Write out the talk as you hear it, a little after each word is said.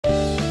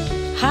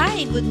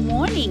Hi, good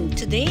morning.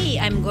 Today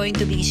I'm going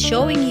to be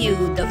showing you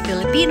the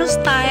Filipino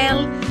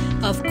style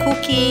of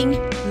cooking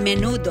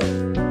menudo.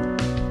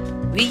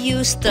 We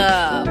used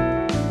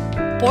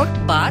pork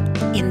butt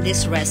in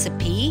this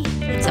recipe.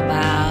 It's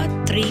about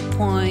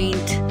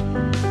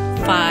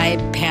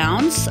 3.5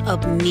 pounds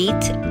of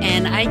meat,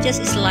 and I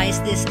just slice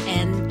this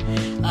and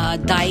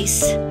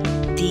dice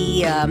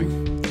the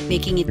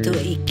making it to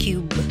a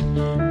cube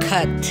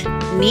cut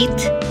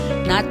meat.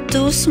 Not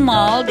too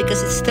small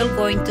because it's still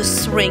going to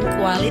shrink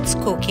while it's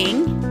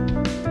cooking.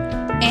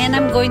 And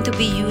I'm going to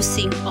be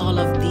using all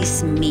of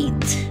this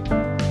meat.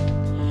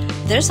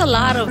 There's a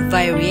lot of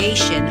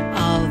variation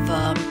of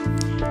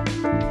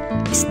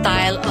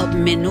style of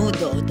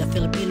menudo, the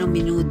Filipino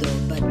menudo,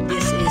 but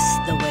this is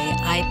the way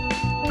I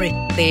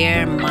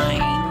prepare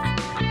mine.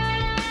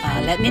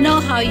 Let me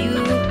know how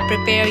you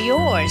prepare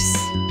yours.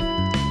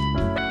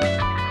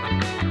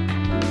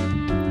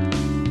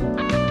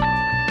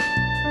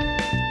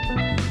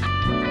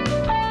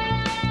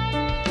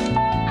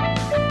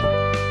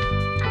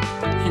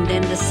 And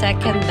then the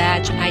second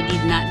batch, I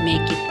did not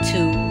make it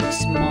too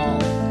small.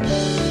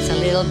 It's a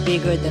little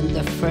bigger than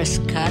the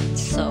first cut,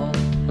 so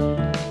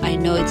I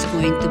know it's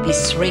going to be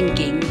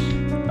shrinking.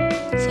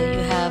 So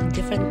you have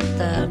different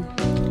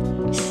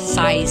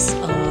size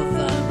of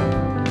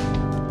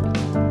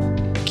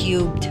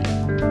cubed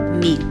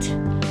meat.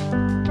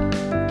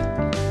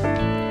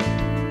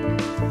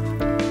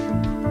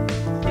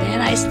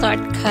 Then I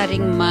start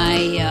cutting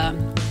my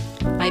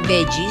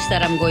veggies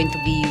that I'm going to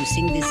be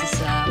using. This is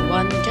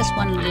just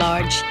one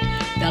large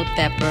bell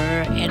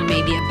pepper and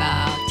maybe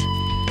about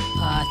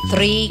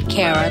 3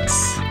 carrots.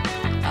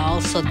 I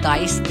also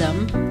diced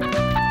them.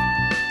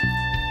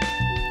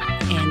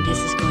 And this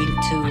is going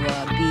to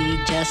be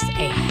just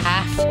a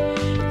half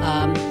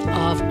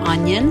of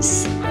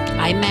onions.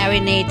 I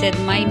marinated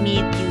my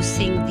meat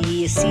using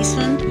the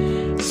seasoned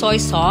soy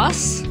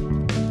sauce.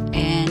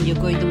 And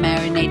you're going to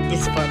marinate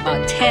this for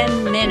about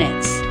 10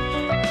 minutes.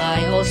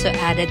 I also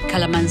added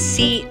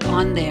Calamansi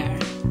on there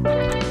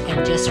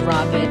and just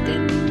rub it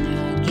and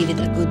give it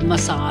a good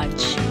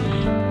massage.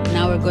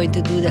 Now we're going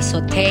to do the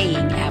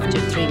sautéing after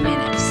 3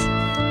 minutes.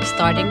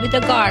 Starting with the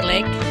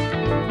garlic,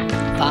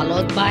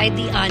 followed by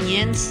the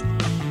onions,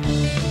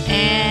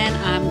 and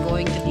I'm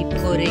going to be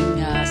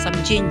putting some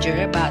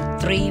ginger, about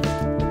 3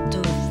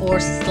 to 4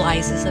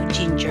 slices of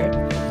ginger,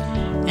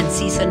 and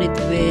season it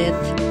with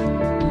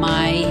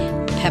my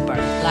pepper,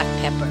 black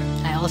pepper.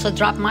 I also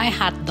dropped my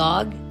hot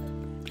dog.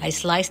 I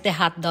sliced the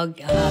hot dog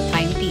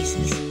tiny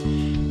pieces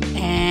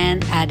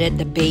and added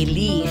the bay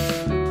leaf.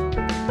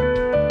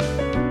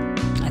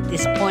 At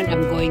this point,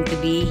 I'm going to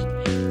be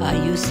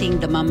using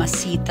the Mana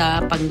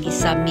Sita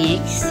Gisa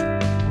mix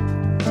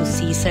to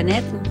season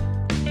it,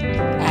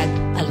 add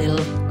a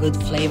little good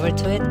flavor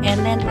to it,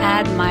 and then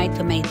add my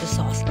tomato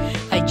sauce.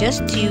 I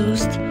just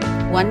used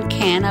 1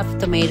 can of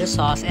tomato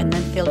sauce and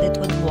then filled it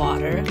with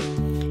water,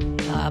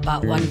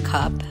 about 1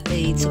 cup.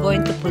 It's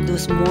going to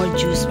produce more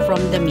juice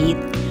from the meat.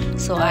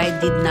 So I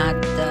did not,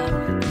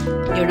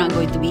 you're not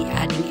going to be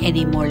adding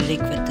any more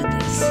liquid to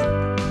this.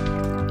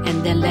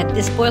 And then let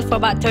this boil for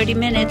about 30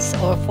 minutes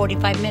or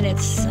 45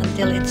 minutes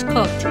until it's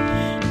cooked.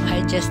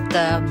 I just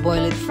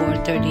boil it for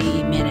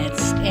 30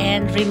 minutes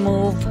and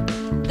remove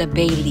the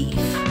bay leaf.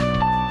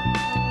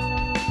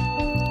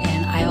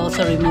 And I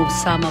also remove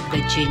some of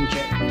the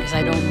ginger because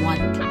I don't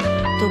want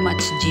too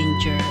much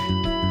ginger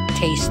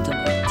taste to it.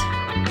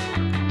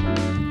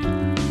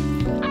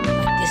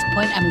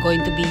 Point, I'm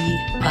going to be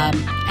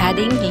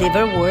adding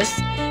liver wurst.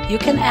 You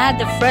can add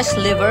the fresh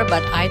liver,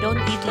 but I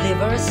don't eat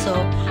liver,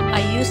 so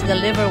I use the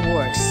liver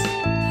wurst.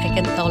 I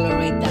can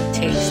tolerate that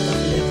taste of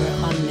liver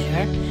on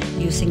there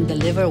using the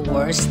liver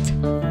wurst.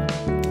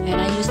 And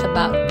I used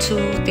about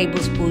 2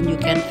 tablespoons. You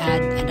can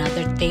add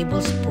another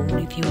tablespoon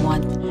if you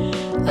want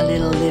a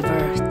little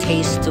liver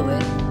taste to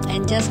it.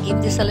 And just give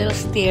this a little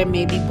stir,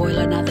 maybe boil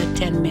another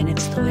 10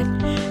 minutes to it.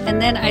 And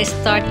then I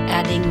start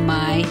adding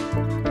my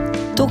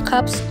 2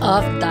 cups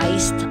of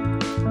diced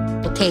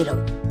potato,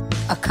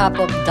 a cup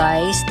of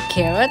diced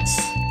carrots,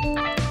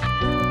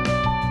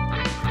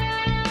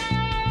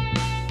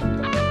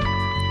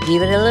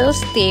 give it a little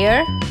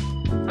stir,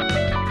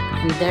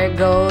 and there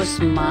goes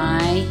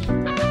my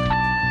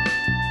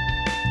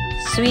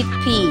sweet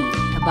pea,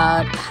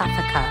 about half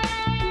a cup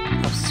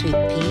of sweet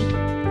pea.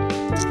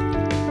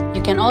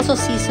 You can also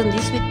season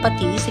this with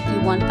patis if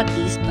you want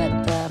patis, but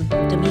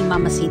to me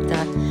Mana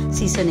Sita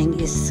seasoning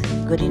is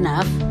good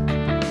enough.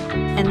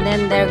 And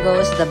then there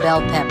goes the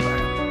bell pepper.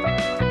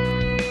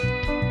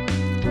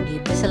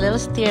 Give this a little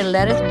stir.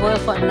 Let it boil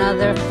for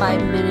another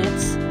 5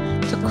 minutes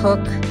to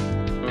cook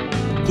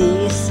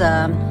these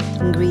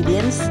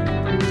ingredients.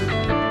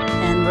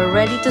 And we're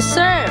ready to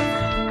serve.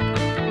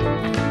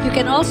 You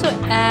can also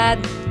add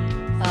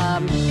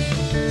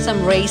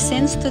some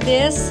raisins to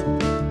this.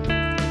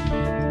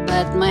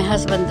 But my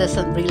husband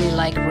doesn't really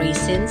like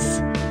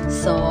raisins,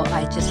 so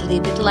I just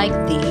leave it like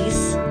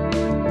these.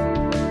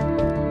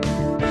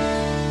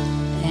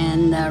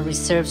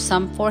 Reserve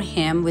some for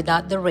him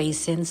without the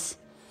raisins,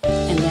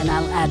 and then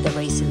I'll add the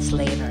raisins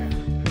later.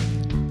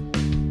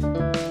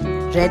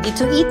 Ready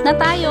to eat na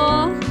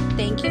tayo!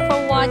 Thank you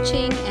for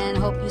watching and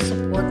hope you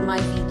support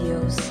my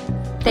videos.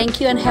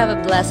 Thank you and have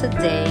a blessed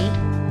day.